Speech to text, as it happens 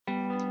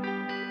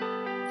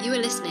You are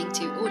listening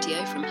to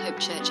audio from Hope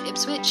Church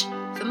Ipswich.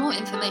 For more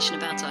information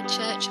about our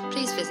church,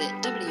 please visit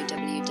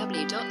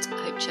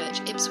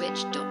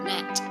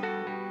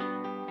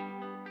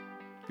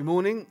www.hopechurchipswich.net. Good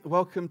morning.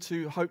 Welcome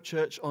to Hope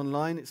Church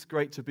Online. It's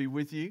great to be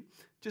with you.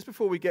 Just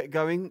before we get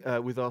going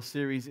with our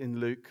series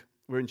in Luke,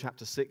 we're in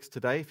chapter 6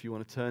 today, if you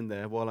want to turn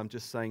there while I'm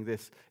just saying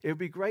this. It would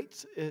be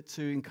great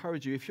to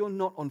encourage you, if you're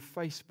not on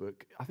Facebook,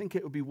 I think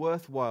it would be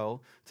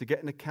worthwhile to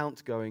get an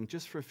account going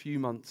just for a few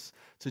months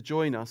to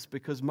join us,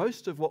 because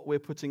most of what we're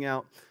putting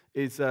out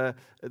is the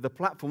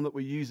platform that we're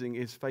using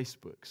is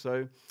Facebook.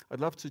 So I'd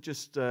love to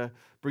just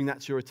bring that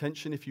to your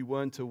attention if you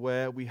weren't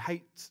aware. We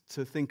hate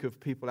to think of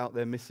people out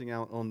there missing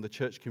out on the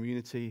church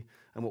community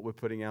and what we're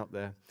putting out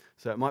there.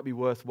 So it might be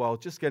worthwhile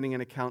just getting an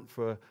account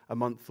for a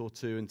month or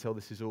two until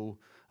this is all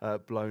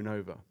blown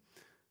over.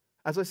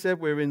 As I said,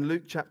 we're in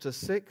Luke chapter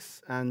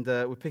 6, and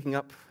we're picking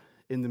up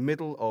in the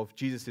middle of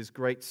Jesus'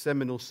 great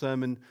seminal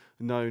sermon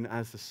known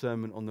as the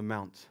Sermon on the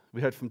Mount.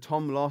 We heard from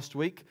Tom last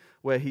week,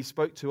 where he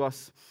spoke to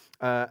us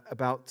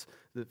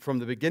from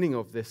the beginning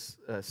of this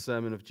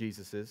sermon of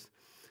Jesus's,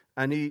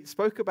 and he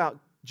spoke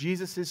about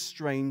Jesus'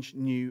 strange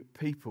new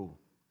people.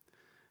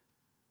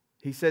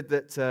 He said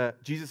that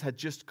Jesus had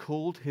just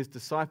called his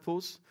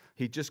disciples.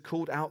 He just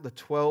called out the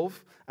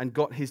 12 and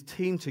got his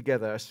team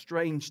together, a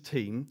strange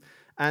team,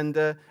 and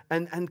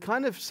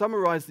kind of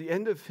summarized the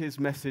end of his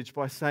message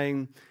by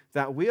saying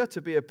that we are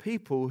to be a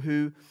people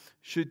who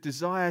should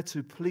desire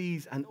to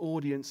please an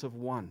audience of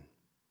one.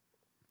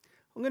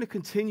 I'm going to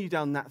continue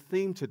down that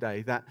theme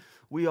today, that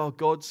we are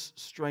God's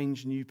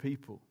strange new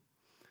people.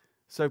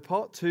 So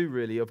part 2,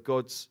 really, of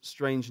God's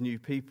strange new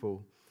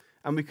people.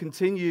 And we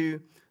continue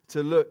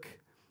to look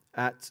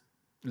at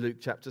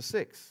Luke chapter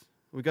 6.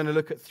 We're going to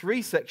look at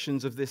 3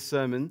 sections of this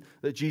sermon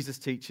that Jesus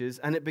teaches,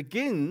 and it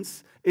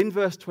begins in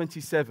verse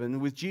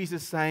 27 with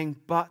Jesus saying,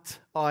 "But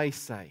I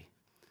say."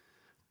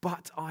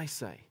 But I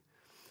say.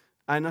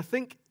 And I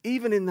think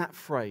even in that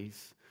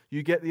phrase,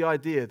 you get the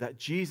idea that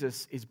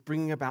Jesus is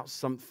bringing about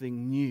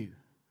something new.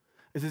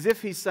 It's as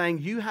if he's saying,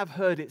 you have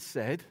heard it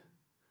said,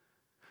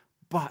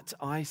 but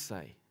I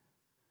say.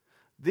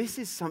 This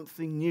is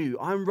something new.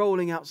 I'm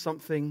rolling out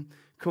something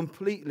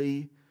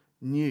completely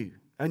new.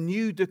 A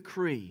new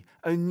decree,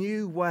 a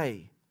new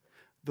way,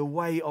 the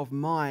way of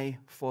my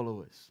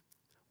followers.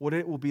 What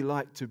it will be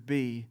like to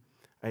be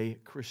a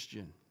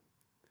Christian.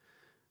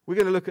 We're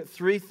going to look at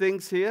 3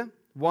 things here.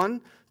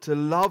 1, to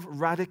love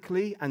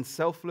radically and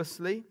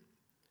selflessly.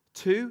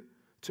 2,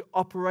 to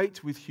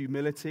operate with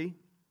humility.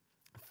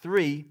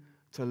 3,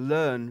 to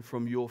learn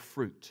from your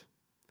fruit.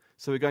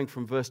 So we're going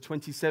from verse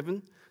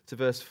 27 to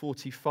verse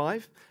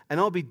 45. And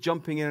I'll be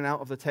jumping in and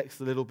out of the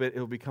text a little bit.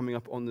 It'll be coming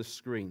up on the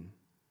screen.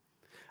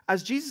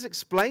 As Jesus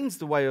explains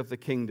the way of the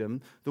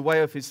kingdom, the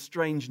way of his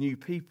strange new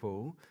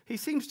people, he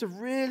seems to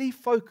really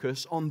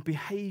focus on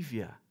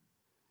behavior.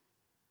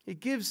 He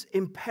gives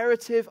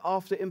imperative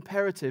after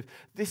imperative.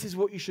 This is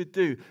what you should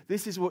do.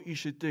 This is what you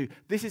should do.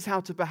 This is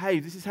how to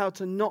behave. This is how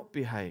to not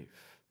behave.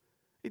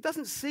 It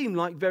doesn't seem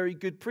like very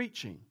good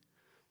preaching.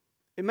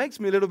 It makes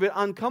me a little bit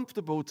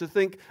uncomfortable to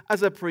think,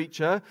 as a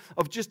preacher,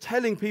 of just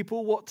telling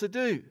people what to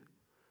do.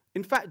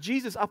 In fact,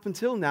 Jesus up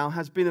until now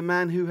has been a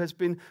man who has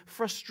been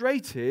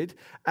frustrated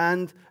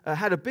and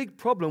had a big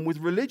problem with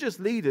religious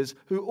leaders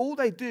who all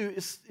they do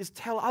is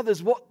tell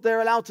others what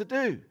they're allowed to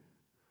do.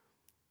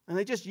 And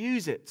they just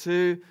use it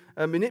to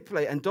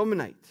manipulate and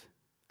dominate.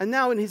 And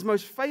now in his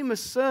most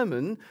famous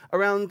sermon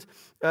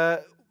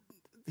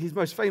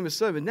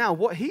now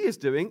what he is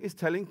doing is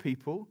telling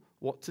people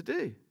what to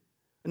do.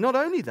 And not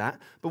only that,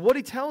 but what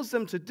he tells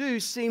them to do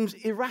seems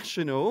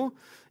irrational,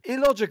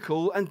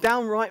 illogical, and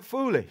downright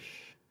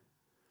foolish.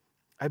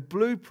 A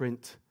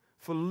blueprint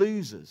for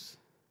losers.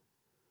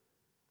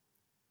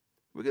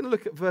 We're going to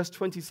look at verse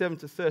 27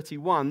 to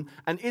 31,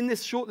 and in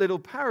this short little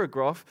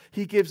paragraph,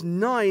 he gives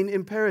 9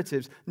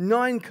 imperatives,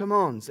 9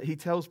 commands that he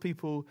tells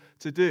people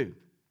to do.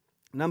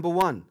 Number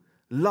 1,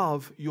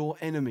 love your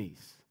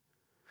enemies.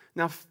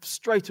 Now,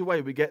 straight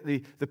away, we get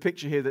the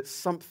picture here that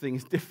something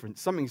is different,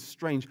 something is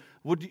strange.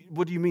 What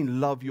do you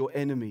mean, love your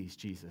enemies,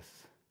 Jesus?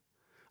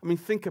 I mean,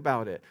 think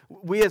about it.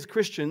 We as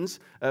Christians,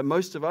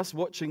 most of us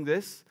watching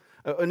this,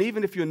 and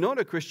even if you're not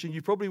a Christian,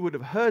 you probably would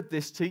have heard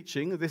this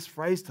teaching, this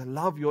phrase, to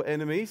love your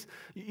enemies.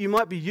 You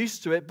might be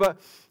used to it, but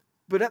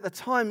at the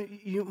time,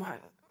 you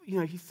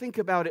think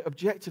about it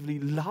objectively.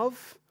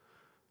 Love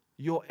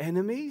your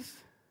enemies?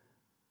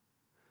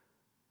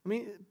 I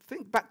mean,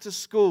 think back to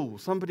school.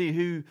 Somebody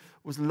who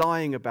was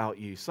lying about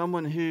you,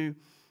 someone who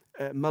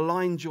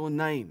maligned your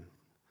name,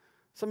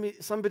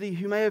 somebody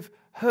who may have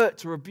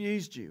hurt or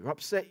abused you or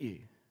upset you.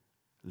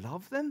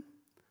 Love them?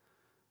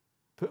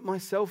 Put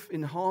myself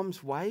in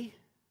harm's way?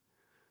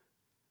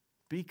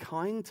 Be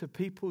kind to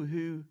people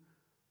who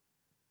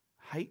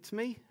hate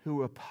me,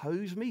 who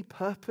oppose me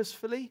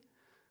purposefully?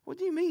 What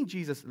do you mean,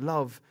 Jesus,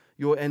 love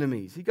your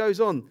enemies? He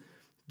goes on,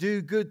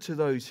 do good to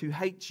those who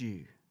hate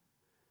you.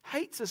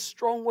 Hate's a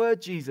strong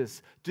word,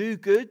 Jesus. Do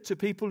good to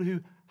people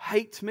who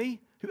hate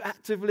me, who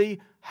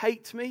actively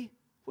hate me.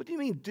 What do you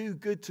mean, do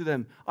good to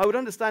them? I would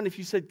understand if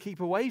you said keep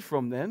away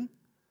from them.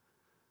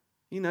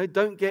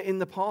 Don't get in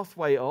the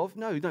pathway of.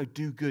 No,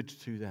 do good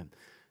to them.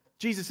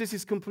 Jesus, this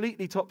is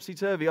completely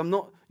topsy-turvy. I'm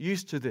not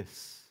used to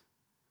this.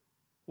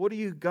 What are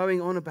you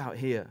going on about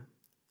here?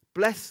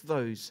 Bless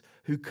those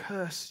who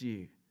curse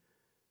you.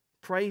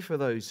 Pray for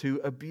those who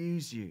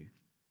abuse you.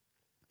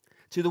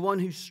 To the one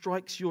who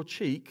strikes your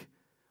cheek,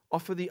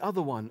 offer the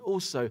other one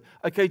also.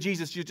 Okay,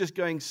 Jesus, you're just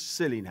going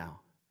silly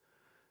now.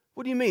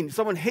 What do you mean? If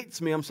someone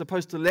hits me, I'm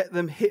supposed to let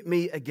them hit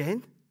me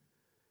again?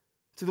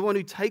 To the one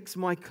who takes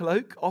my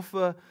cloak,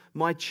 offer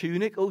my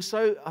tunic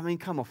also? I mean,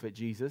 come off it,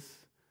 Jesus.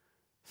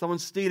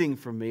 Someone's stealing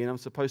from me and I'm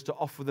supposed to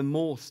offer them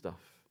more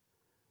stuff.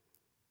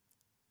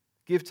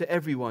 Give to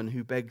everyone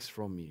who begs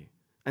from you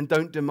and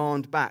don't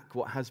demand back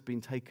what has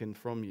been taken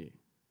from you.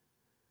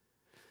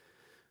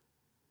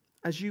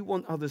 As you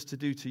want others to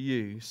do to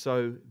you,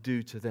 so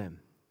do to them.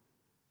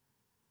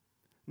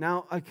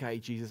 Now, okay,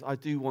 Jesus, I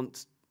do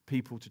want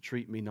people to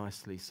treat me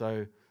nicely,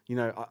 so,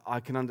 I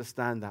can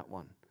understand that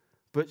one.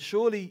 But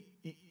surely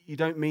you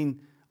don't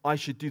mean I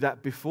should do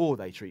that before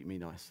they treat me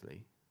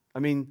nicely. I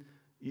mean,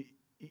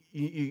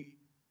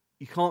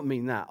 you can't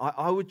mean that.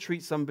 I would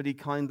treat somebody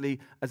kindly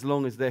as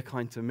long as they're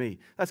kind to me.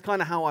 That's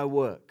kind of how I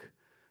work.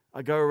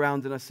 I go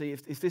around and I see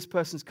if this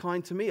person's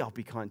kind to me, I'll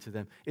be kind to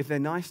them. If they're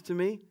nice to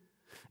me,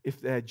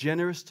 if they're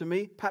generous to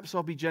me, perhaps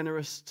I'll be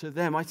generous to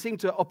them. I seem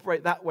to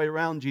operate that way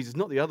around, Jesus,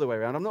 not the other way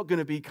around. I'm not going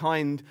to be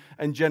kind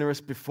and generous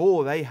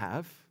before they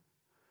have.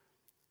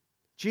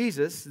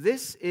 Jesus,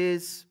 this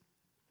is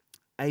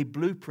a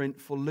blueprint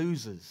for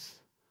losers.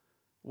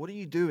 What are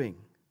you doing?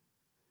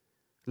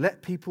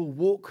 Let people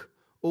walk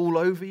all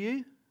over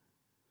you?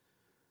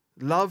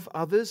 Love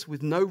others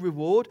with no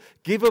reward?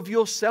 Give of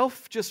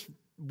yourself just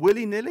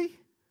willy-nilly?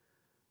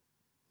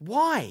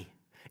 Why?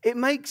 It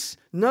makes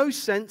no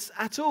sense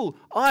at all.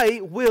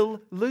 I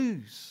will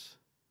lose.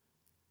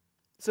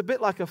 It's a bit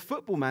like a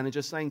football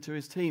manager saying to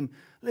his team,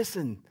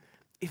 listen,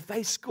 if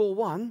they score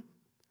 1,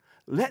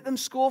 let them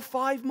score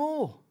 5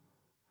 more.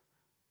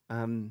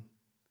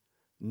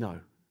 No.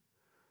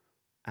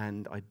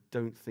 And I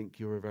don't think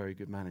you're a very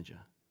good manager.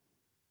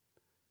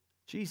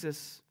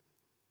 Jesus,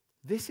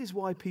 this is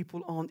why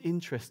people aren't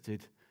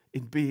interested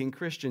in being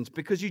Christians,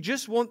 because you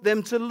just want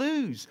them to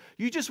lose.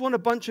 You just want a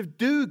bunch of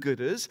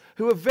do-gooders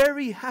who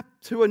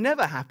are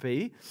never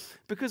happy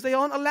because they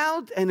aren't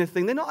allowed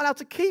anything. They're not allowed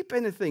to keep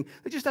anything.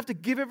 They just have to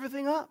give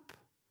everything up.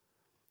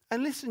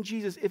 And listen,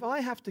 Jesus, if I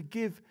have to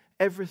give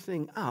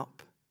everything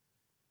up,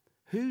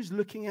 who's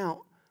looking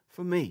out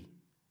for me?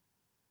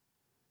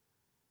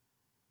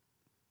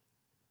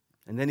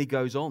 And then he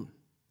goes on.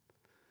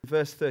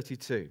 Verse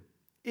 32.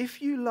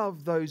 If you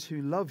love those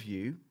who love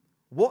you,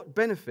 what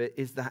benefit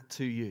is that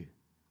to you?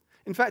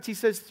 In fact, he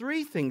says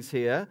 3 things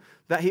here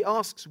that he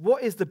asks,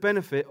 what is the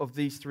benefit of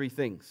these 3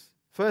 things?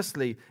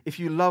 Firstly, if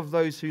you love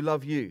those who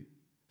love you.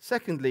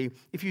 Secondly,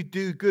 if you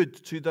do good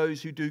to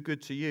those who do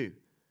good to you.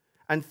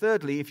 And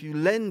thirdly, if you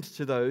lend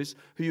to those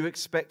who you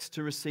expect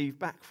to receive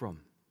back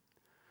from.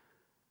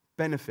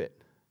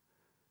 Benefit.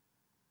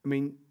 I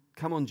mean,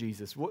 come on,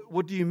 Jesus.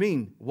 What do you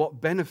mean?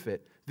 What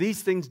benefit?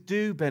 These things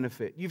do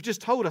benefit. You've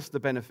just told us the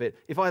benefit.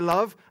 If I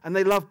love and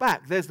they love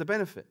back, there's the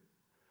benefit.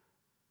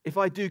 If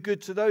I do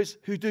good to those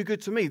who do good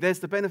to me, there's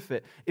the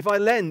benefit. If I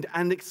lend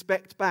and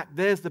expect back,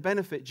 there's the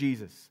benefit,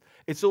 Jesus.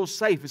 It's all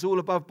safe. It's all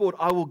above board.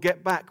 I will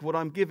get back what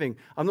I'm giving.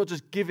 I'm not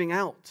just giving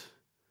out.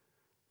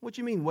 What do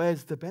you mean,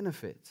 where's the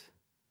benefit?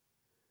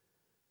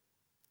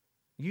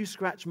 You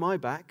scratch my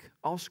back,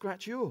 I'll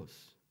scratch yours.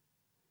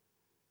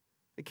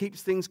 It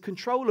keeps things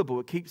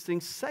controllable. It keeps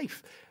things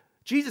safe.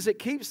 Jesus, it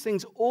keeps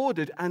things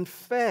ordered and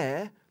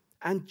fair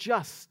and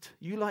just.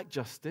 You like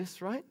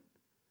justice, right?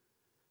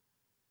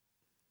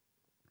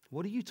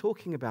 What are you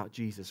talking about,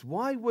 Jesus?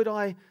 Why would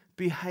I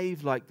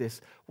behave like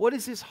this? What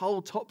is this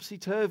whole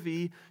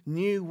topsy-turvy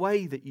new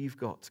way that you've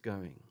got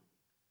going?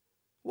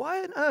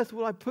 Why on earth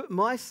would I put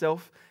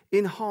myself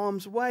in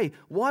harm's way?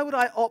 Why would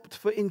I opt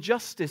for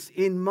injustice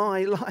in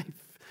my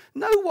life?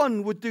 No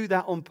one would do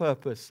that on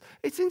purpose.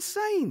 It's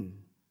insane.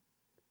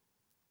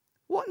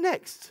 What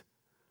next?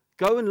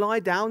 Go and lie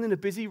down in a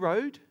busy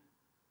road?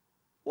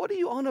 What are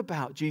you on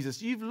about,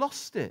 Jesus? You've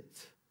lost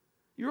it.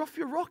 You're off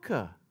your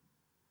rocker.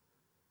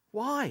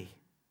 Why?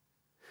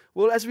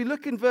 Well, as we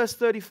look in verse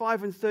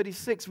 35 and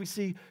 36, we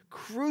see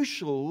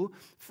crucial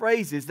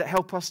phrases that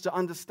help us to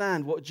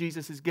understand what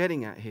Jesus is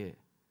getting at here.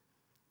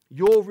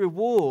 Your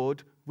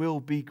reward will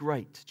be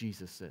great,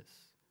 Jesus says.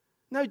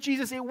 No,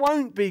 Jesus, it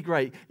won't be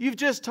great. You've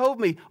just told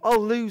me I'll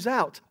lose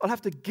out. I'll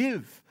have to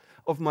give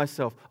of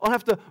myself. I'll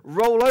have to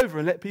roll over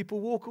and let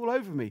people walk all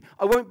over me.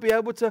 I won't be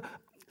able to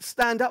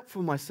stand up for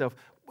myself.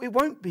 It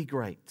won't be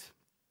great.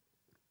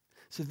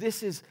 So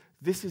this is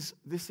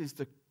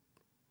the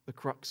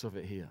crux of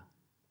it here.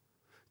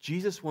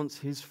 Jesus wants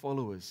his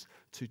followers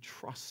to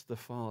trust the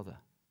Father.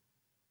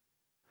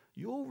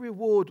 Your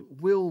reward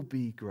will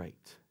be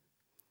great.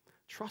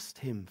 Trust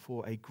him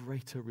for a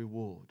greater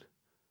reward.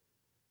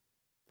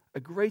 A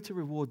greater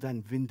reward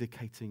than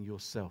vindicating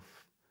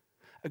yourself.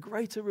 A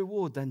greater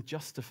reward than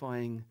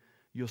justifying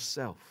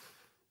yourself.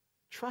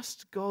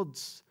 Trust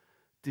God's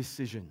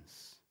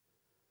decisions.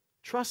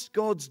 Trust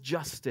God's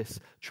justice.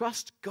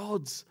 Trust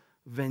God's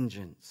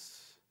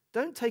vengeance.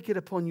 Don't take it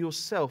upon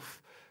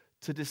yourself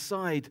to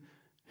decide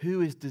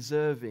who is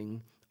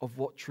deserving of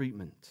what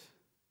treatment.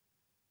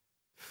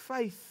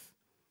 Faith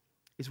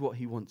is what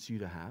he wants you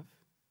to have.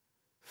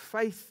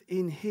 Faith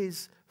in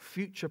his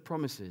future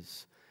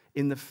promises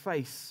in the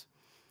face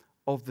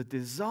of the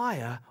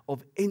desire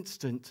of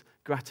instant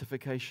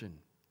gratification.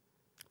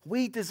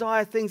 We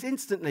desire things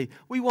instantly.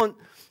 We want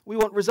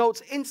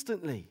results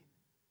instantly.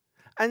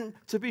 And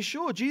to be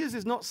sure, Jesus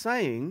is not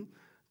saying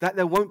that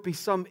there won't be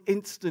some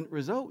instant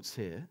results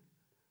here.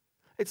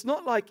 It's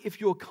not like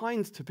if you're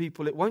kind to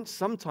people, it won't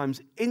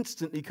sometimes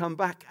instantly come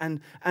back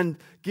and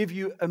give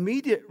you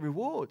immediate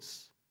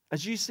rewards.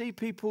 As you see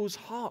people's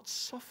hearts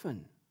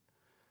soften,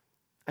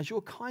 as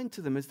you're kind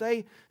to them, as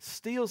they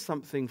steal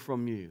something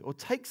from you or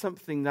take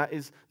something that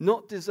is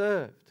not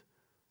deserved,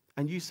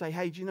 and you say,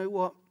 hey, do you know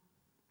what?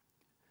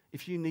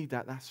 If you need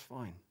that, that's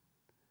fine.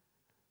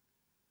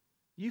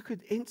 You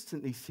could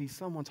instantly see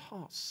someone's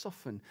heart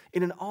soften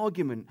in an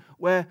argument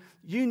where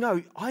you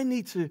know, I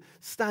need to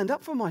stand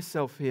up for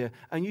myself here.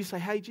 And you say,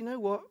 hey, do you know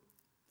what?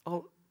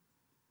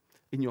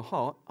 In your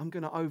heart, I'm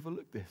going to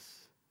overlook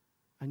this.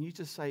 And you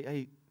just say,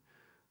 hey,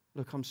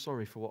 look, I'm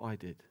sorry for what I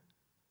did.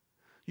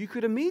 You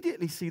could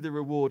immediately see the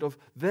reward of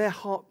their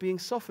heart being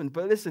softened.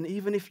 But listen,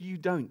 even if you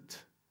don't,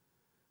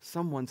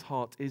 someone's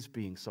heart is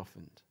being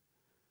softened.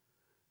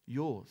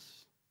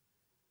 Yours.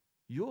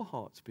 Your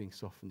heart's being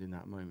softened in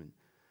that moment.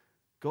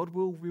 God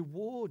will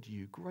reward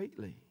you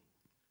greatly.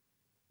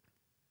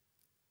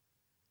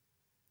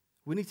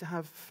 We need to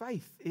have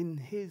faith in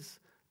his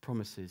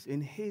promises,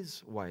 in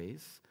his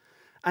ways.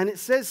 And it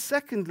says,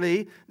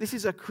 secondly, this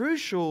is a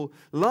crucial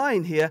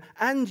line here,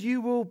 and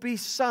you will be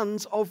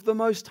sons of the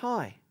Most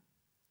High.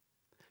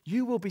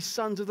 You will be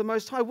sons of the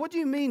Most High. What do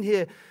you mean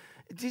here?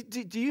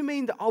 Do you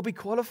mean that I'll be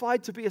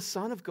qualified to be a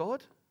son of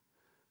God?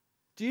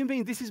 Do you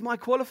mean this is my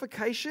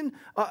qualification?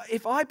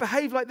 If I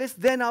behave like this,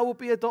 then I will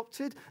be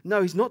adopted?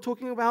 No, he's not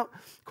talking about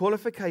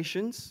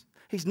qualifications.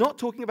 He's not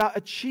talking about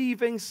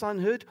achieving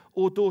sonship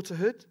or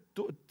daughterhood.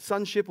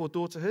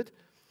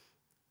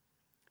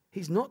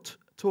 He's not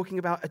talking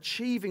about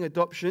achieving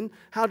adoption.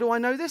 How do I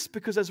know this?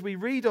 Because as we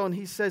read on,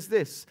 he says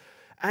this,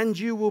 and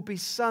you will be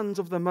sons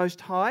of the Most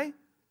High,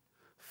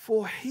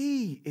 for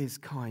he is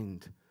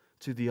kind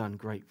to the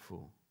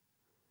ungrateful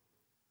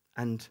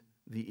and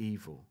the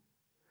evil.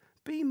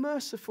 Be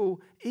merciful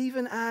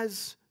even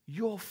as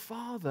your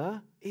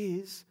Father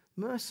is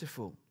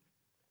merciful.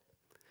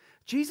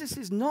 Jesus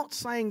is not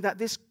saying that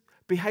this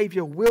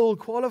behavior will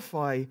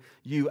qualify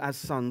you as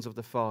sons of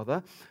the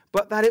Father,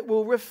 but that it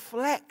will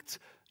reflect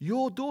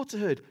your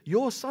daughterhood,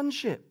 your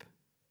sonship.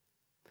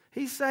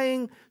 He's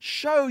saying,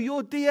 show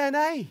your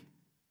DNA.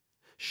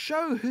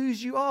 Show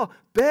whose you are.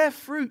 Bear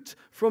fruit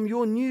from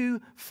your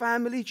new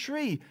family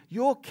tree,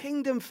 your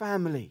kingdom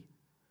family.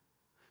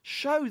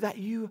 Show that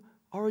you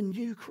are a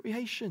new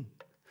creation,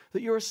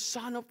 that you're a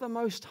son of the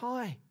Most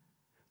High.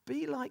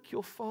 Be like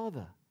your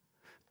Father.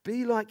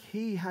 Be like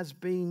he has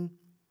been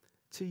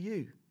to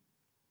you.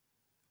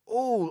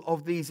 All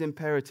of these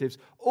imperatives,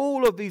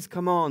 all of these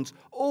commands,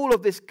 all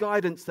of this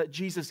guidance that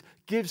Jesus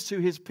gives to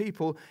his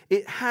people,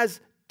 it has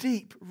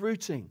deep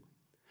rooting.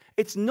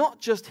 It's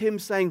not just him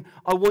saying,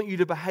 I want you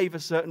to behave a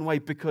certain way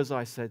because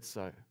I said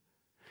so.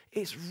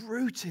 It's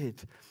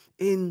rooted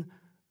in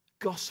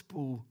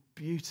gospel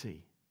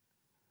beauty.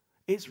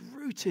 It's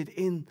rooted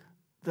in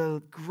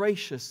the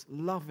gracious,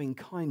 loving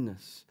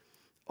kindness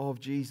of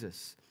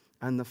Jesus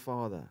and the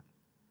Father.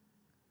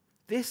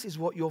 This is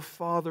what your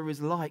Father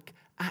is like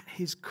at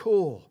his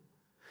core.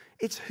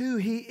 It's who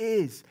he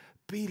is.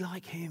 Be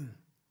like him.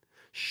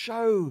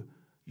 Show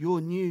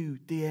your new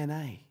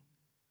DNA.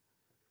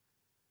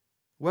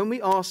 When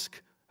we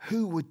ask,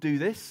 who would do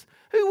this?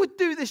 Who would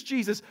do this,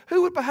 Jesus?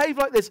 Who would behave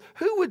like this?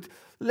 Who would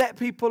let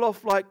people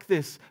off like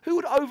this? Who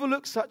would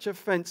overlook such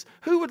offense?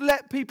 Who would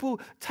let people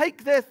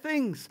take their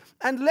things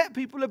and let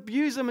people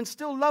abuse them and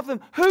still love them?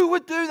 Who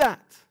would do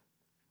that?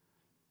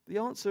 The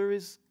answer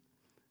is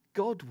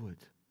God would.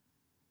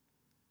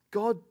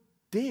 God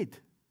did.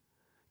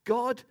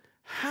 God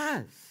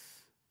has.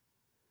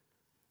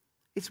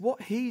 It's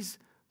what he's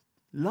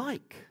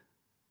like.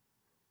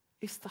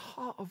 It's the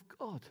heart of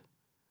God.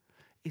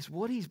 It's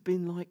what he's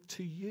been like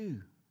to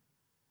you.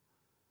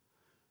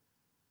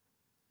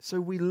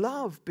 So we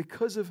love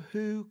because of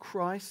who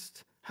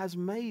Christ has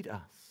made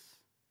us.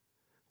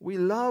 We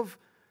love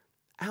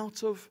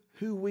out of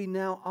who we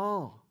now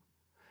are.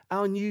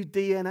 Our new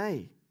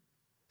DNA.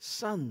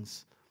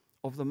 Sons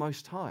of the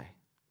Most High.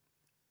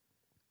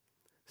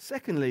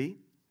 Secondly,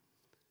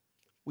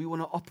 we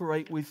want to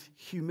operate with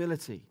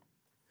humility.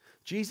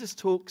 Jesus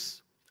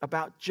talks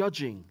about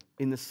judging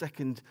in the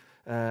second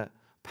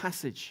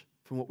passage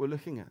from what we're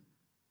looking at.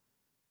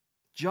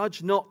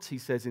 Judge not, he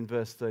says in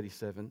verse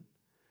 37,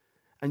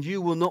 and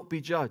you will not be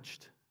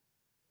judged.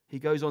 He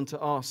goes on to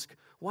ask,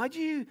 why do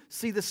you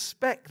see the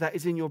speck that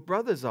is in your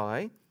brother's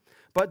eye,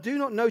 but do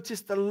not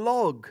notice the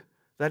log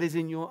that is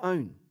in your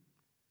own?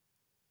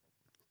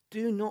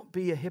 Do not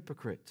be a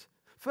hypocrite.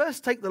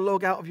 First take the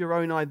log out of your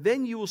own eye,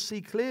 then you will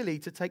see clearly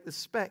to take the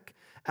speck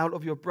out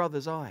of your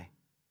brother's eye.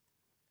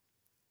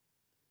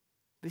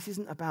 This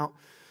isn't about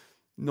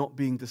not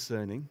being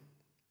discerning.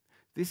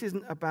 This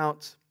isn't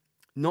about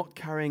not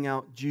carrying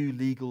out due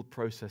legal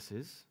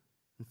processes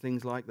and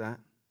things like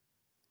that.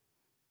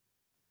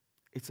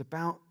 It's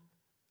about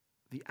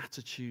the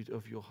attitude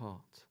of your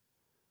heart.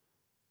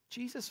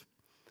 Jesus'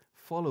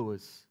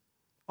 followers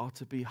are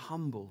to be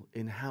humble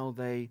in how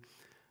they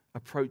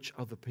approach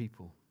other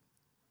people,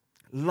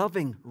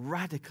 loving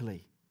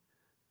radically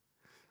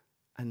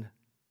and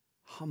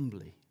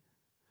humbly.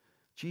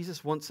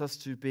 Jesus wants us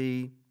to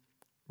be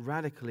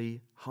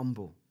radically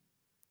humble.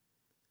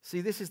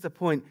 See, this is the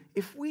point.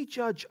 If we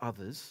judge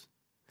others,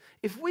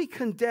 if we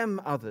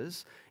condemn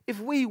others, if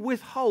we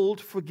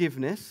withhold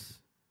forgiveness,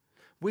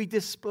 we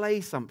display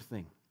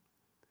something.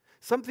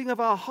 Something of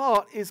our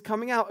heart is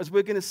coming out, as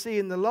we're going to see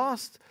in the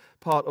last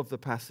part of the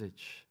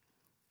passage.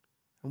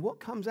 And what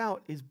comes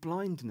out is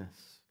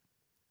blindness.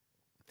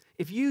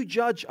 If you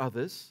judge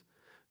others,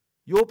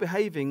 you're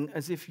behaving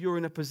as if you're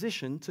in a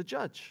position to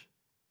judge,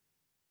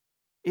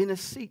 in a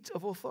seat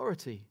of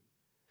authority.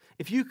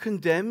 If you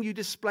condemn, you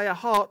display a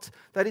heart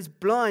that is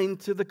blind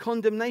to the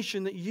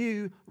condemnation that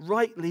you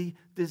rightly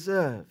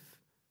deserve,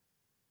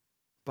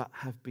 but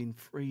have been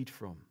freed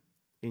from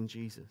in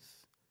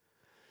Jesus.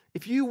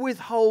 If you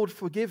withhold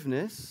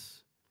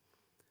forgiveness,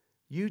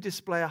 you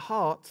display a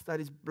heart that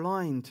is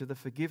blind to the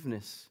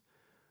forgiveness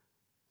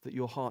that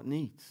your heart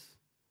needs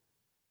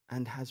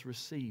and has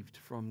received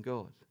from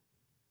God.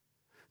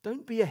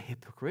 Don't be a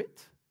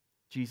hypocrite,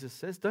 Jesus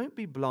says. Don't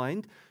be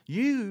blind.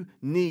 You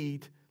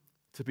need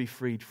to be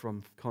freed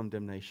from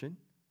condemnation.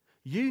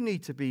 You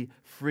need to be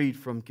freed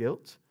from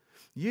guilt.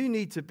 You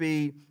need to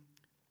be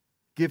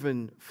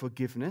given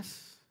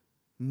forgiveness,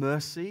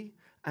 mercy,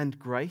 and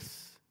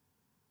grace.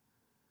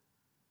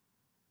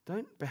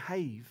 Don't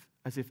behave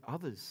as if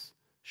others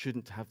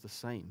shouldn't have the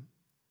same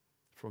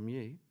from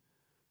you.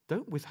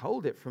 Don't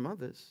withhold it from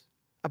others.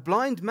 A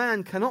blind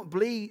man cannot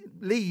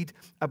lead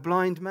a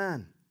blind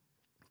man.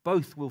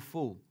 Both will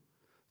fall.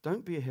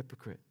 Don't be a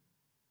hypocrite.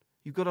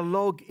 You've got a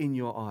log in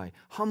your eye.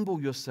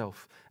 Humble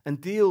yourself and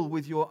deal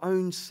with your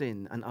own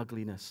sin and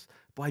ugliness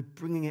by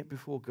bringing it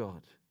before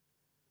God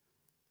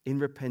in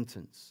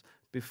repentance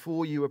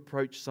before you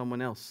approach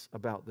someone else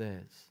about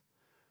theirs.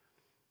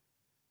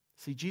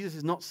 See, Jesus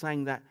is not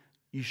saying that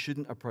you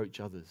shouldn't approach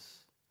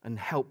others and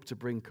help to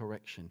bring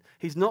correction.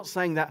 He's not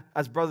saying that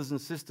as brothers and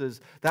sisters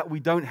that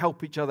we don't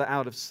help each other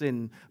out of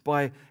sin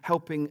by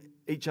helping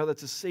each other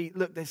to see,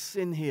 look, there's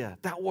sin here.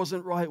 That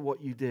wasn't right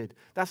what you did.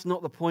 That's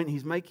not the point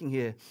he's making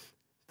here.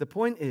 The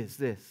point is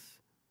this: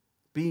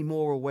 be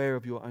more aware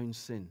of your own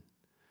sin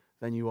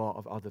than you are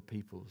of other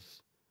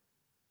people's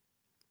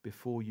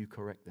before you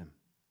correct them.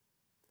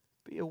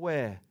 Be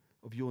aware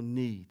of your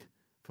need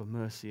for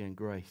mercy and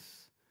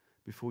grace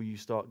before you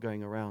start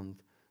going around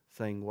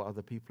saying what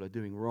other people are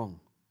doing wrong.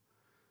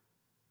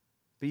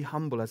 Be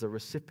humble as a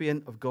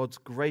recipient of God's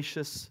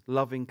gracious,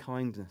 loving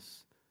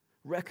kindness.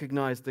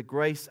 Recognize the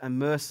grace and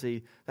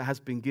mercy that has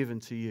been given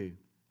to you.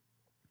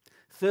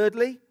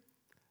 Thirdly,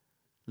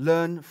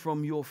 learn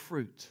from your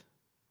fruit.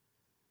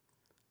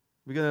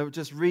 We're going to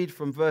just read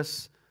from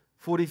verse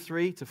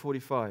 43 to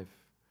 45.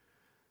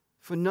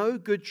 For no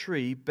good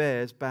tree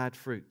bears bad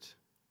fruit,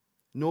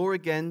 nor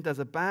again does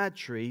a bad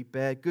tree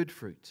bear good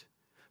fruit.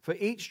 For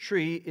each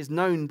tree is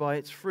known by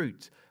its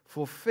fruit.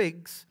 For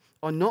figs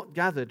are not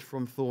gathered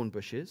from thorn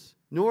bushes,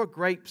 nor are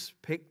grapes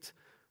picked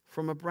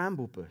from a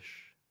bramble bush.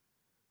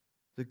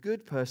 The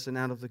good person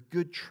out of the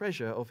good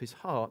treasure of his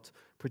heart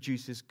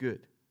produces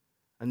good,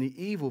 and the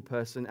evil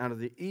person out of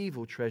the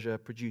evil treasure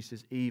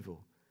produces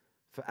evil.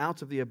 For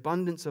out of the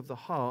abundance of the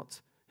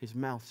heart his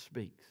mouth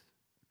speaks.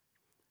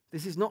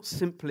 This is not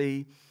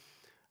simply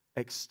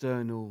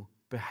external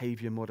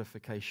behavior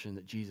modification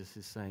that Jesus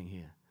is saying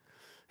here.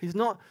 He's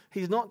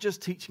not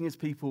just teaching his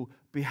people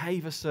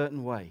behave a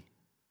certain way.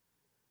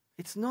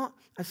 It's not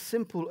as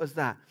simple as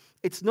that.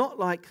 It's not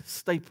like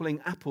stapling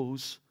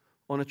apples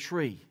on a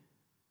tree.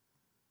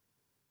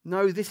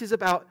 No, this is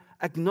about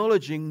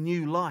acknowledging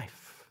new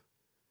life.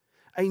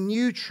 A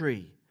new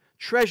tree,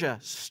 treasure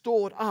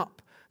stored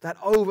up that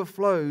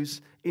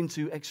overflows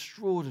into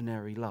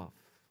extraordinary love.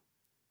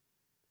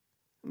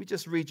 Let me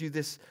just read you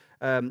this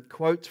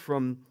quote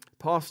from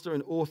pastor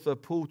and author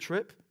Paul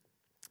Tripp.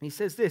 He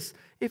says this: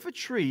 if a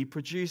tree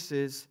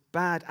produces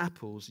bad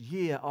apples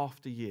year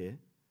after year,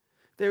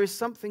 there is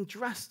something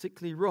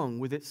drastically wrong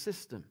with its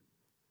system,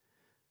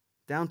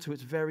 down to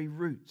its very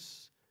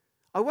roots.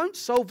 I won't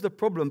solve the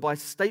problem by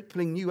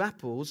stapling new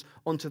apples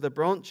onto the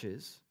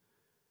branches.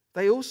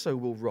 They also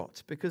will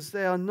rot because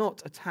they are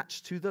not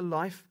attached to the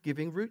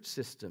life-giving root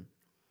system.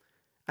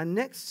 And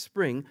next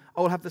spring,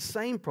 I will have the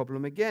same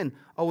problem again.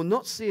 I will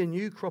not see a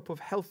new crop of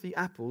healthy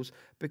apples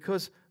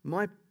because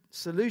my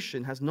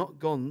solution has not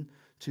gone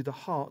to the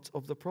heart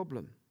of the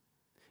problem.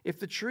 If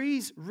the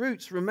tree's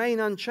roots remain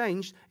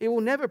unchanged, it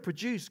will never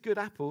produce good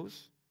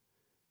apples.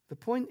 The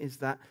point is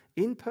that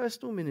in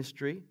personal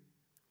ministry,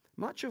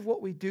 much of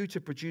what we do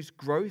to produce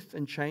growth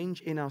and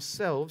change in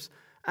ourselves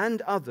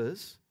and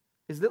others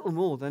is little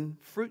more than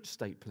fruit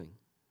stapling.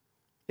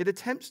 It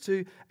attempts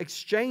to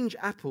exchange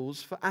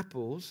apples for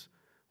apples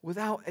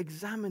without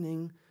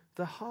examining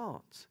the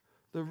heart,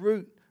 the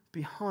root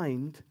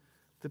behind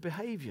the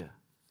behavior.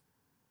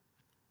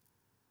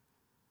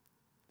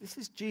 This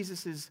is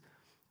Jesus'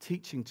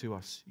 teaching to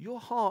us. Your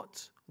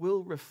heart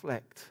will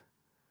reflect.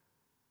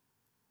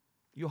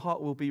 Your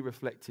heart will be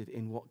reflected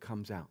in what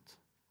comes out.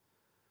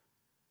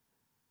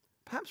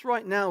 Perhaps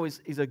right now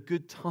is a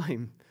good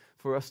time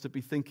for us to be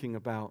thinking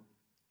about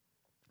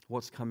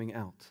what's coming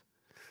out.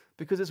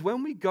 Because it's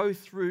when we go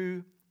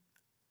through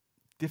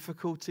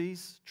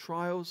difficulties,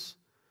 trials,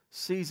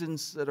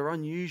 seasons that are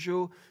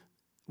unusual,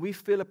 we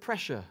feel a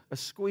pressure, a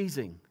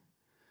squeezing.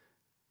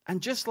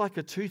 And just like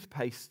a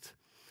toothpaste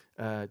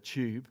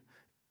tube,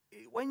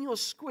 when you're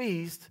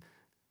squeezed,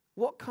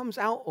 what comes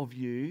out of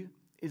you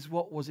is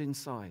what was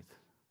inside.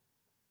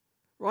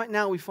 Right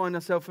now we find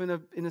ourselves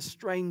in a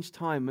strange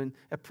time and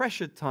a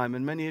pressured time,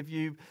 and many of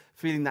you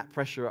feeling that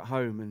pressure at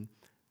home, and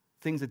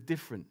things are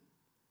different.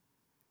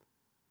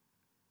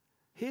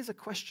 Here's a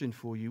question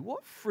for you.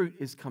 What fruit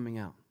is coming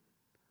out?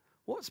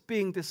 What's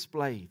being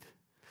displayed?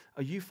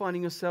 Are you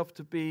finding yourself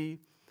to be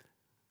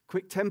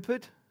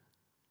quick-tempered?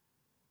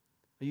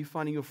 Are you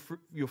finding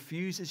your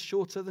fuse is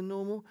shorter than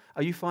normal?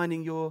 Are you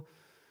finding you're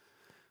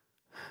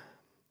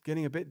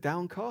getting a bit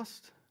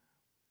downcast?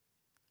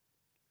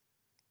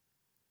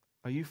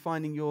 Are you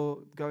finding you're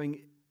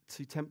going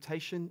to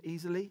temptation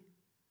easily?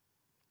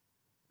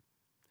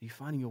 Are you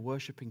finding you're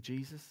worshiping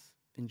Jesus,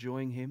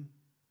 enjoying Him?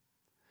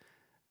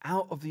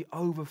 Out of the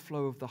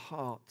overflow of the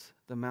heart,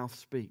 the mouth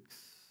speaks.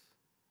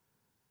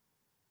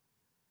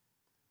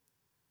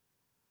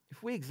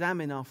 If we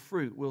examine our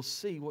fruit, we'll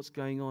see what's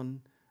going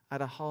on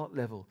at a heart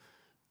level.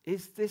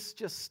 Is this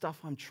just stuff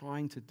I'm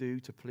trying to do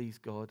to please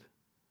God?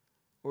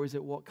 Or is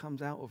it what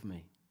comes out of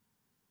me?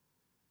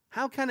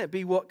 How can it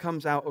be what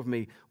comes out of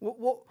me?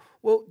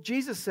 Well,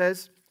 Jesus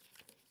says,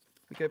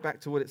 we go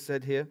back to what it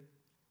said here,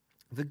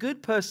 the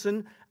good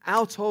person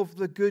out of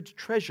the good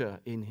treasure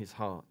in his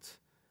heart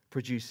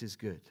produces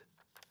good.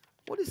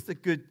 What is the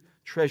good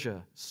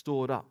treasure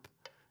stored up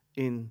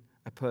in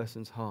a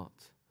person's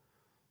heart?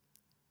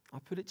 I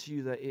put it to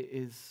you that it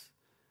is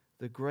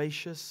the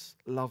gracious,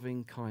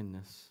 loving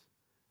kindness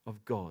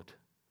of God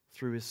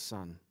through His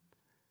Son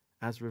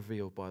as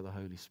revealed by the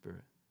Holy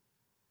Spirit.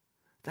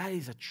 That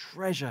is a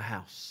treasure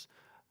house,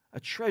 a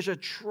treasure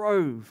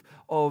trove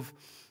of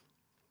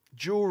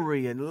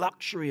jewelry and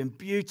luxury and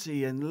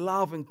beauty and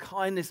love and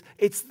kindness.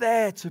 It's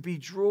there to be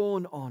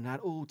drawn on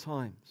at all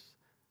times.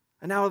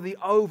 And out of the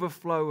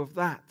overflow of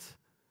that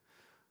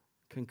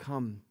can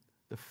come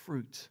the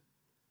fruit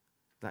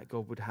that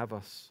God would have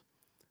us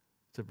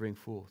to bring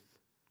forth.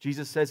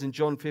 Jesus says in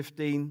John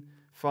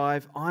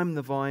 15:5, I'm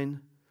the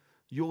vine,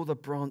 you're the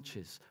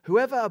branches.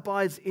 Whoever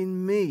abides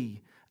in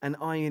me and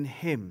I in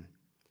him,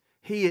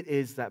 he it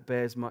is that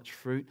bears much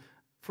fruit.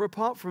 For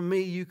apart from me,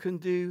 you can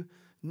do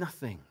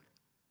nothing.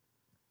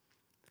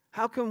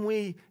 How can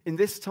we, in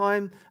this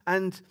time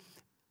and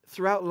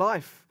throughout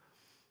life,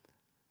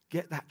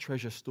 get that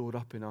treasure stored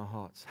up in our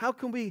hearts? How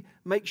can we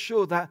make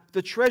sure that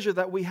the treasure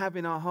that we have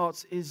in our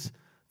hearts is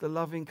the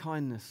loving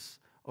kindness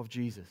of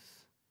Jesus?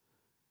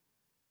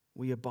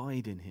 We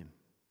abide in Him.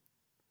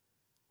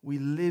 We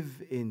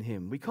live in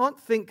Him. We can't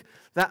think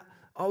that,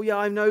 oh yeah,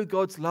 I know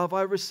God's love,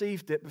 I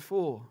received it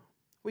before.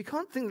 We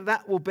can't think that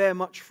that will bear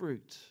much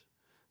fruit.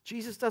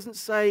 Jesus doesn't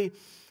say,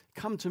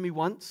 come to me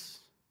once.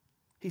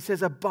 He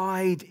says,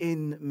 abide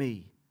in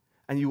me,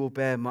 and you will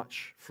bear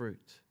much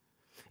fruit.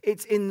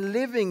 It's in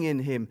living in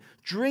Him,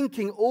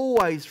 drinking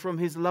always from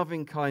His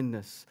loving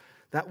kindness,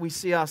 that we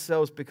see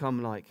ourselves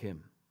become like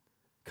Him.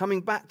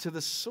 Coming back to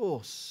the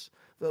source,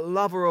 the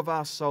lover of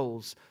our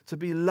souls, to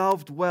be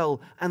loved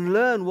well and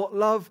learn what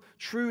love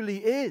truly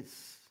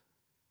is.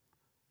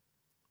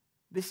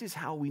 This is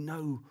how we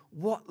know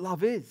what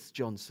love is,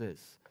 John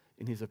says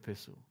in his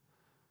epistle.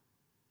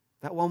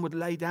 That one would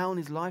lay down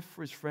his life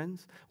for his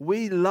friends.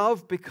 We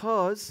love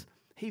because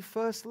He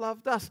first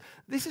loved us.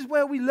 This is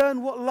where we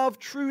learn what love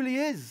truly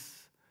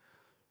is.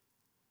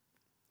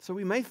 So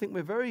we may think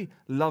we're very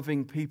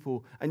loving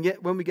people, and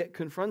yet when we get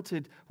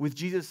confronted with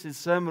Jesus'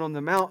 Sermon on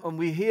the Mount and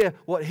we hear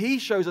what He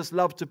shows us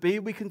love to be,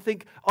 we can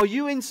think, are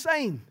you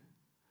insane?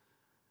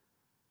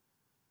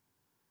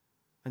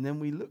 And then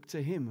we look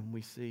to Him and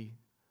we see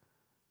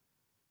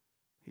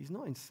He's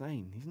not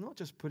insane. He's not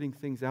just putting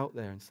things out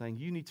there and saying,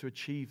 you need to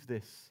achieve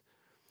this.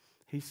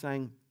 He's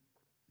saying,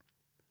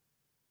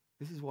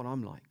 this is what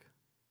I'm like.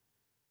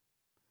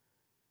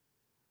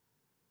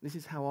 This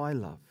is how I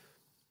love.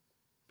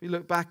 If you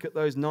look back at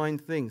those 9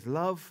 things,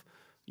 love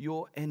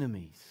your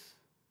enemies.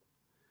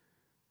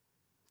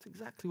 It's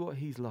exactly what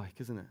He's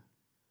like, isn't it?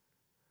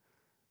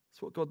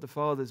 It's what God the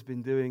Father's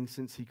been doing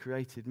since He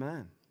created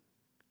man.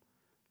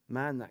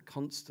 Man that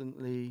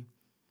constantly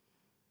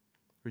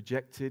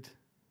rejected,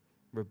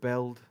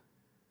 rebelled.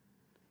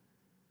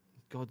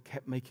 God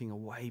kept making a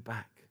way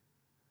back,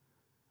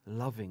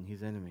 loving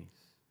His enemies.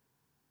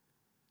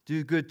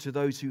 Do good to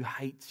those who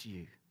hate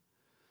you.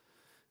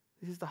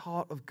 This is the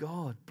heart of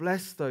God.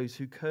 Bless those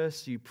who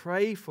curse you.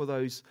 Pray for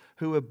those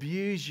who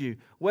abuse you.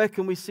 Where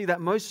can we see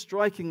that most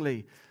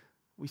strikingly?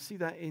 We see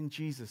that in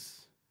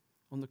Jesus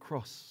on the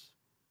cross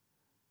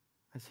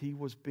as he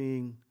was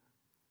being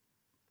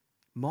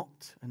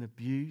mocked and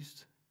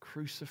abused,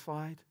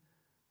 crucified,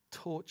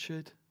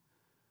 tortured.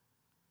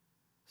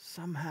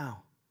 Somehow,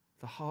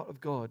 the heart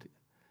of God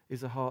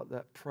is a heart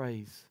that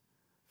prays,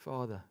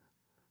 Father,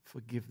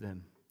 forgive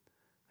them.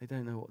 They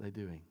don't know what they're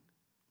doing.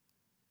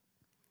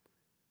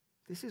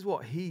 This is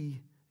what he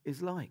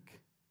is like.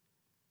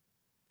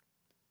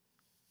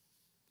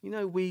 You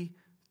know, we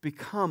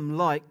become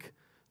like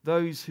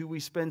those who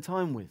we spend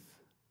time with.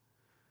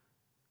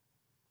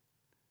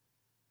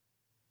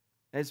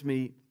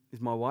 Esme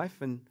is my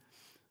wife, and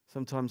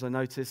sometimes I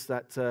notice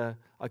that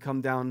I come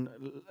down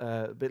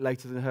a bit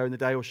later than her in the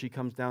day, or she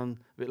comes down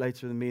a bit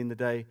later than me in the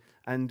day,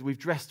 and we've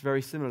dressed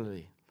very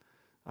similarly.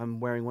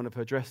 I'm wearing one of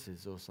her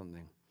dresses or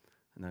something.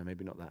 No,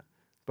 maybe not that.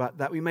 But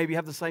that we maybe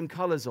have the same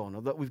colours on,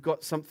 or that we've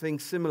got something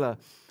similar.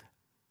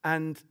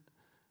 And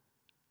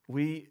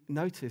we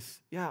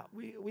notice,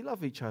 we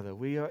love each other.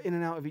 We are in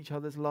and out of each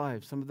other's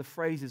lives. Some of the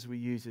phrases we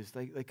use,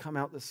 they come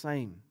out the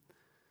same.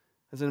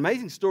 There's an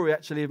amazing story,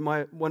 actually, of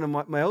one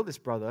of my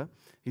eldest brother.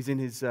 He's in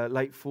his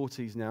late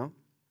 40s now.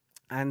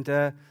 And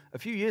a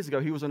few years ago,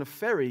 he was on a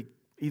ferry,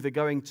 either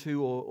going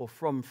to or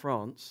from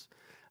France.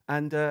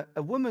 And a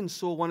woman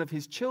saw one of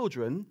his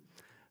children,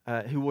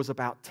 who was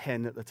about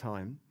 10 at the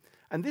time.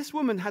 And this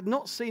woman had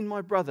not seen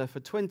my brother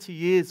for 20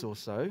 years or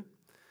so.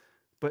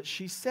 But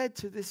she said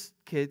to this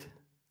kid,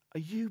 "Are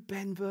you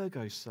Ben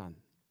Virgo's son?"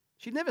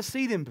 She'd never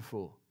seen him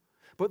before.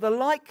 But the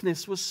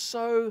likeness was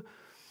so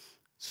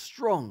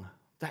strong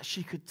that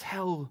she could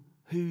tell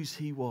whose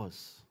he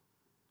was.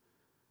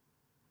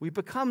 We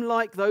become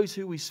like those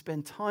who we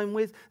spend time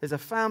with. There's a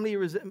family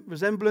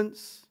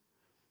resemblance.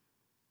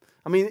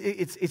 I mean,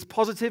 it's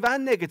positive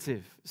and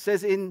negative. It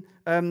says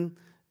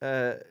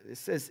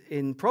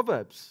in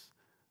Proverbs,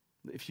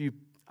 if you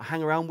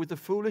hang around with the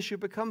foolish, you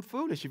become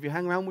foolish. If you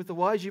hang around with the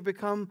wise, you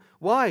become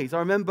wise. I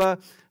remember,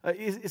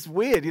 it's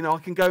weird, I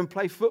can go and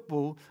play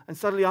football, and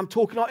suddenly I'm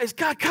talking like,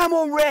 "Come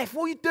on, ref,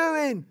 what are you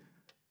doing?"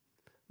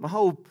 My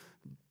whole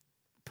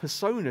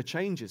persona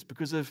changes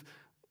because of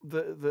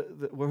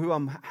who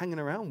I'm hanging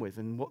around with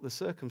and what the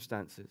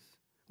circumstances.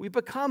 We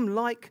become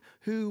like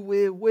who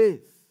we're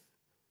with.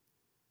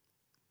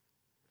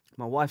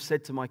 My wife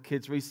said to my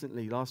kids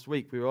recently, last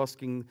week, we were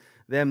talking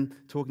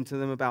to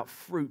them about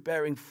fruit,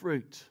 bearing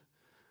fruit.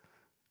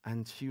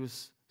 And she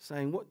was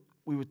saying,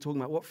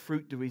 what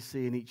fruit do we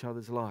see in each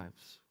other's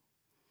lives?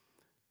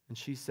 And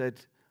she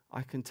said,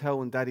 I can tell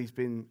when Daddy's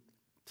been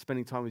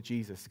spending time with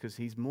Jesus because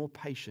he's more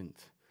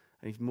patient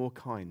and he's more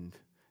kind,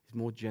 he's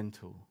more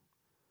gentle.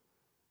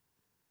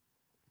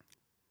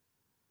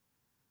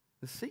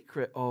 The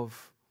secret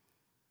of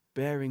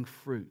bearing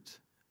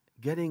fruit,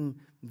 getting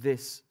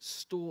this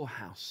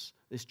storehouse,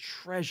 this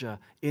treasure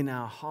in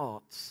our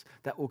hearts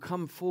that will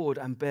come forward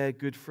and bear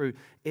good fruit,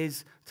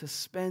 is to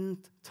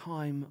spend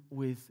time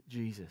with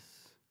Jesus.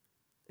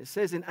 It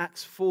says in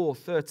Acts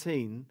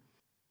 4:13,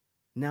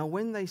 "Now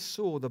when they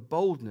saw the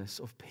boldness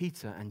of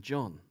Peter and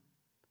John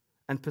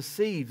and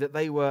perceived that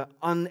they were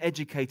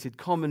uneducated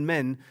common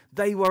men,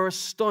 they were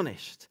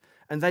astonished,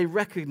 and they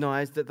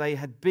recognized that they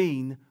had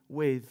been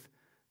with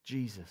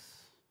Jesus."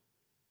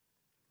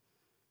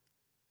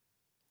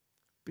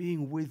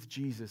 Being with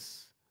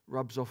Jesus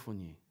rubs off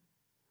on you.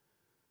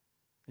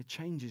 It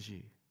changes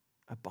you.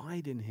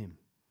 Abide in him.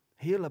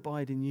 He'll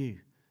abide in you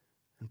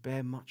and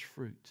bear much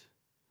fruit.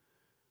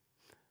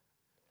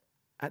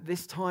 At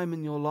this time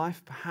in your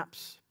life,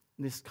 perhaps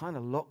this kind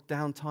of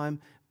lockdown time,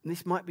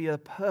 this might be a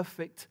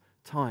perfect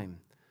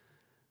time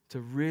to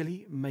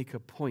really make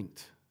a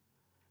point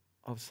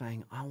of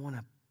saying, I want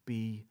to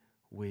be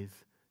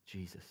with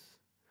Jesus.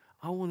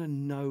 I want to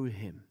know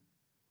him.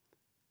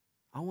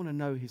 I want to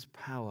know his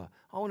power.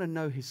 I want to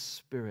know his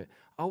spirit.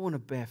 I want to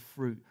bear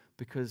fruit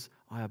because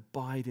I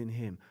abide in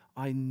him.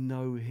 I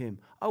know him.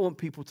 I want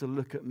people to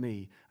look at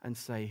me and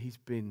say, he's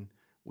been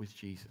with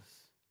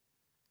Jesus.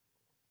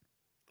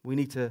 We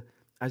need to,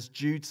 as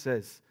Jude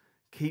says,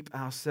 keep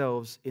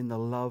ourselves in the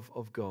love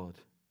of God.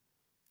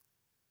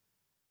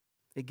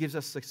 It gives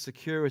us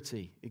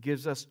security. It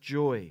gives us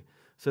joy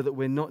so that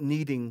we're not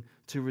needing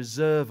to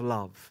reserve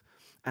love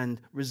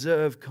and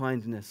reserve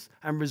kindness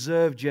and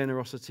reserve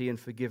generosity and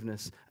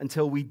forgiveness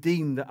until we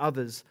deem that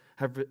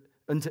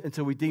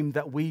until we deem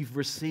that we've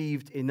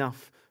received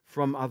enough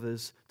from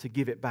others to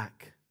give it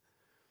back.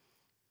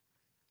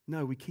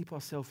 No, we keep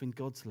ourselves in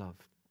God's love,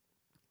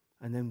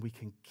 and then we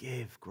can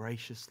give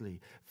graciously,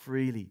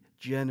 freely,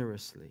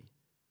 generously.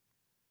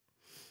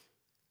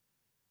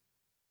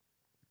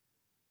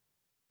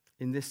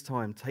 In this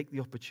time, take the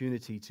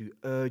opportunity to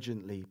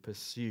urgently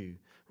pursue,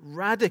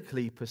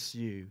 radically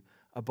pursue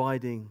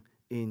abiding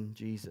in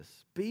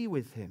Jesus. Be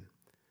with him.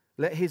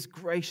 Let his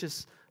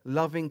gracious,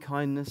 loving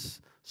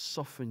kindness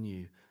soften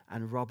you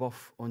and rub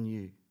off on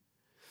you.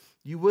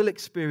 You will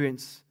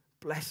experience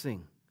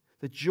blessing,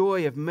 the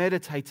joy of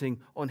meditating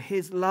on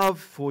his love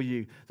for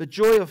you, the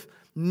joy of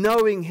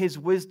knowing his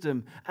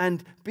wisdom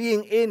and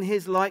being in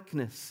his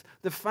likeness,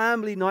 the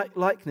family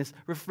likeness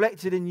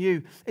reflected in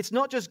you. It's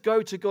not just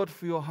go to God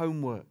for your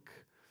homework.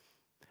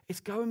 It's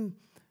go and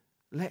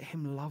let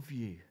him love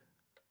you.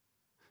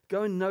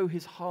 Go and know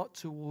his heart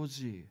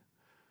towards you,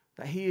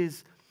 that he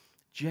is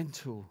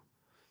gentle,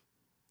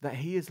 that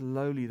he is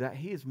lowly, that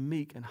he is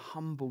meek and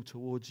humble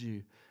towards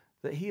you,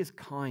 that he is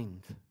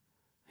kind,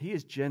 he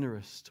is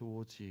generous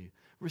towards you.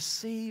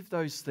 Receive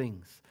those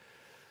things.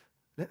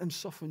 Let them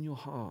soften your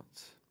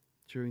heart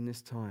during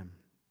this time.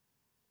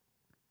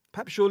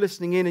 Perhaps you're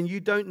listening in and you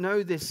don't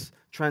know this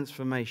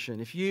transformation.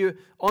 If you're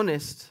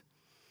honest,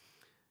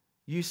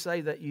 you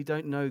say that you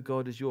don't know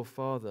God as your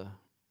Father,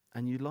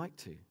 and you'd like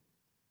to.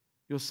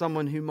 You're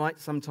someone who might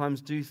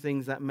sometimes do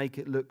things that make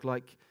it look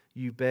like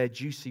you bear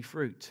juicy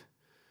fruit,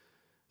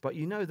 but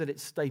you know that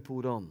it's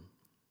stapled on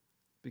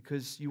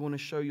because you want to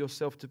show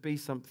yourself to be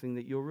something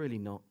that you're really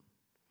not.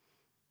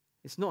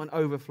 It's not an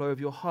overflow of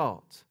your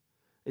heart.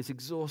 It's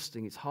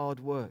exhausting. It's hard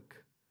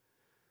work.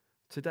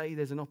 Today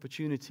there's an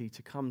opportunity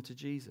to come to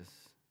Jesus.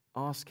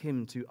 Ask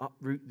him to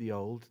uproot the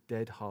old,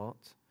 dead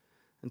heart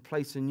and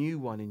place a new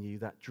one in you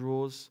that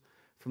draws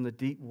from the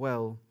deep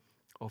well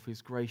of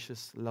his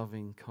gracious,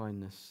 loving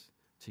kindness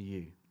to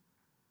you.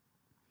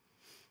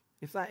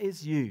 If that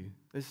is you,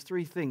 there's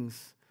three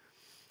things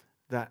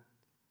that,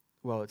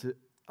 well,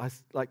 I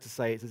like to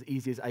say it's as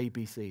easy as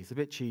ABC. It's a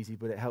bit cheesy,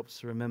 but it helps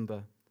to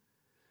remember.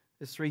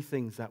 There's three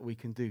things that we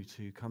can do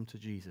to come to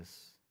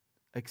Jesus.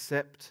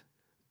 Accept,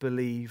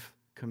 believe,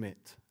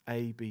 commit.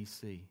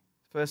 ABC.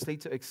 Firstly,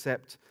 to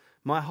accept,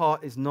 my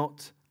heart is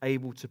not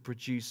able to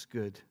produce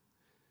good.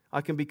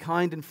 I can be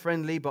kind and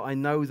friendly, but I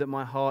know that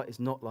my heart is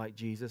not like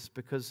Jesus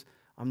because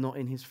I'm not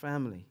in his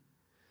family.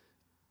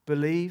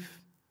 Believe,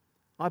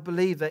 I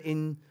believe that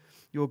in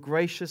your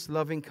gracious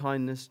loving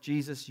kindness,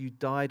 Jesus, you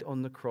died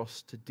on the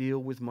cross to deal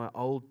with my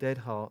old dead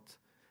heart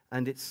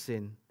and its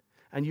sin.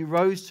 And you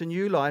rose to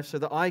new life so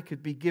that I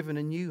could be given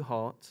a new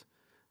heart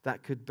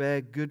that could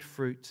bear good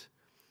fruit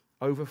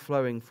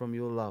overflowing from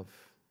your love.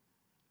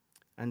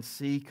 And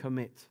C,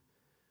 commit.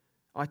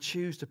 I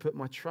choose to put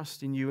my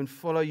trust in you and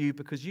follow you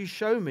because you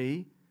show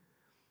me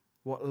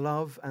what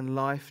love and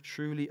life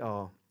truly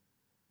are.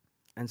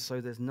 And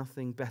so there's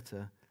nothing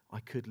better I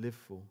could live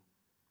for.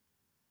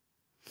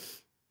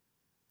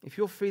 If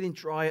you're feeling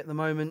dry at the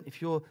moment,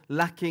 if you're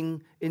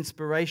lacking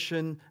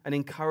inspiration and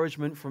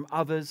encouragement from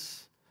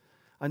others,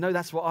 I know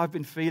that's what I've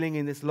been feeling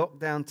in this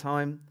lockdown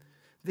time.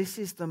 This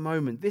is the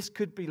moment. This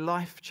could be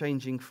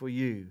life-changing for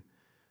you.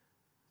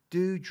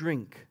 Do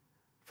drink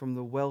from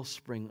the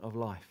wellspring of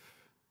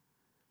life.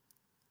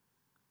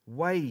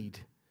 Wade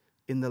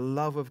in the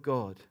love of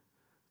God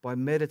by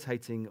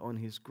meditating on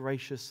his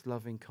gracious,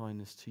 loving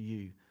kindness to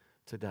you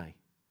today.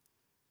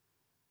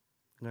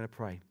 I'm going to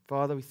pray.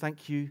 Father, we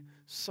thank you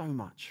so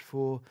much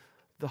for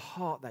the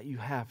heart that you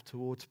have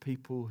towards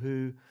people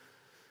who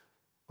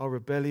are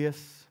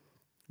rebellious,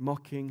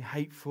 mocking,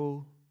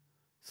 hateful,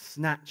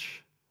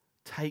 snatch,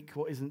 take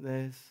what isn't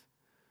theirs.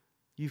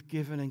 You've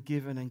given and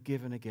given and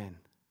given again.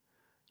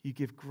 You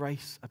give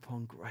grace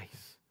upon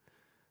grace.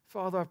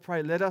 Father, I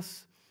pray, let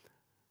us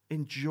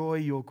enjoy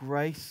your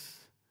grace,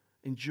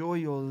 enjoy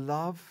your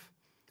love.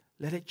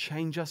 Let it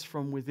change us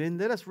from within.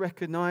 Let us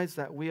recognize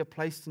that we are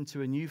placed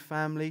into a new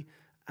family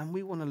and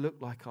we want to look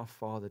like our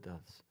Father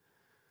does.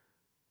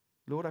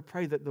 Lord, I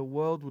pray that the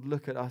world would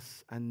look at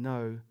us and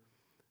know,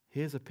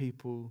 here's a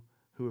people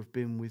who have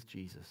been with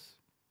Jesus.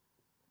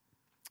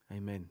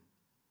 Amen.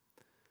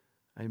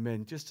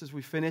 Amen. Just as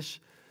we finish,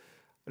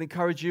 I'd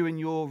encourage you in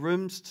your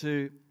rooms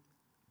to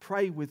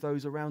pray with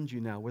those around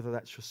you now, whether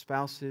that's your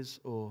spouses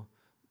or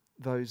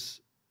those,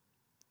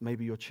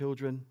 maybe your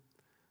children.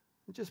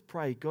 And just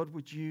pray, God,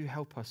 would you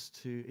help us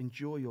to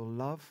enjoy your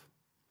love?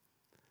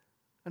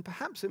 And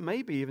perhaps it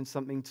may be even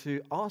something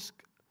to ask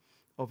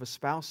of a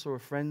spouse or a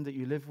friend that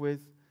you live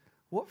with,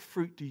 what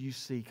fruit do you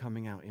see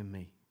coming out in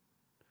me?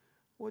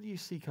 What do you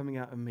see coming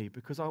out in me?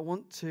 Because I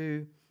want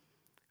to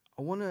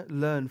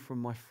learn from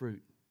my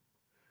fruit.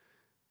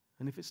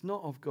 And if it's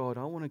not of God,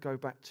 I want to go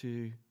back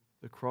to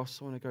the cross.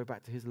 I want to go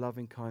back to his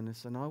loving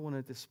kindness. And I want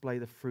to display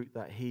the fruit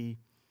that he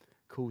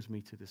calls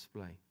me to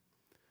display.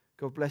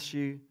 God bless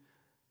you.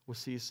 We'll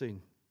see you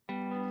soon.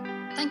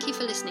 Thank you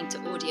for listening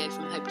to audio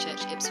from Hope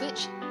Church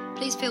Ipswich.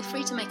 Please feel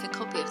free to make a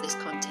copy of this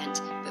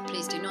content, but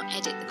please do not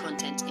edit the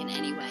content in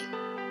any way.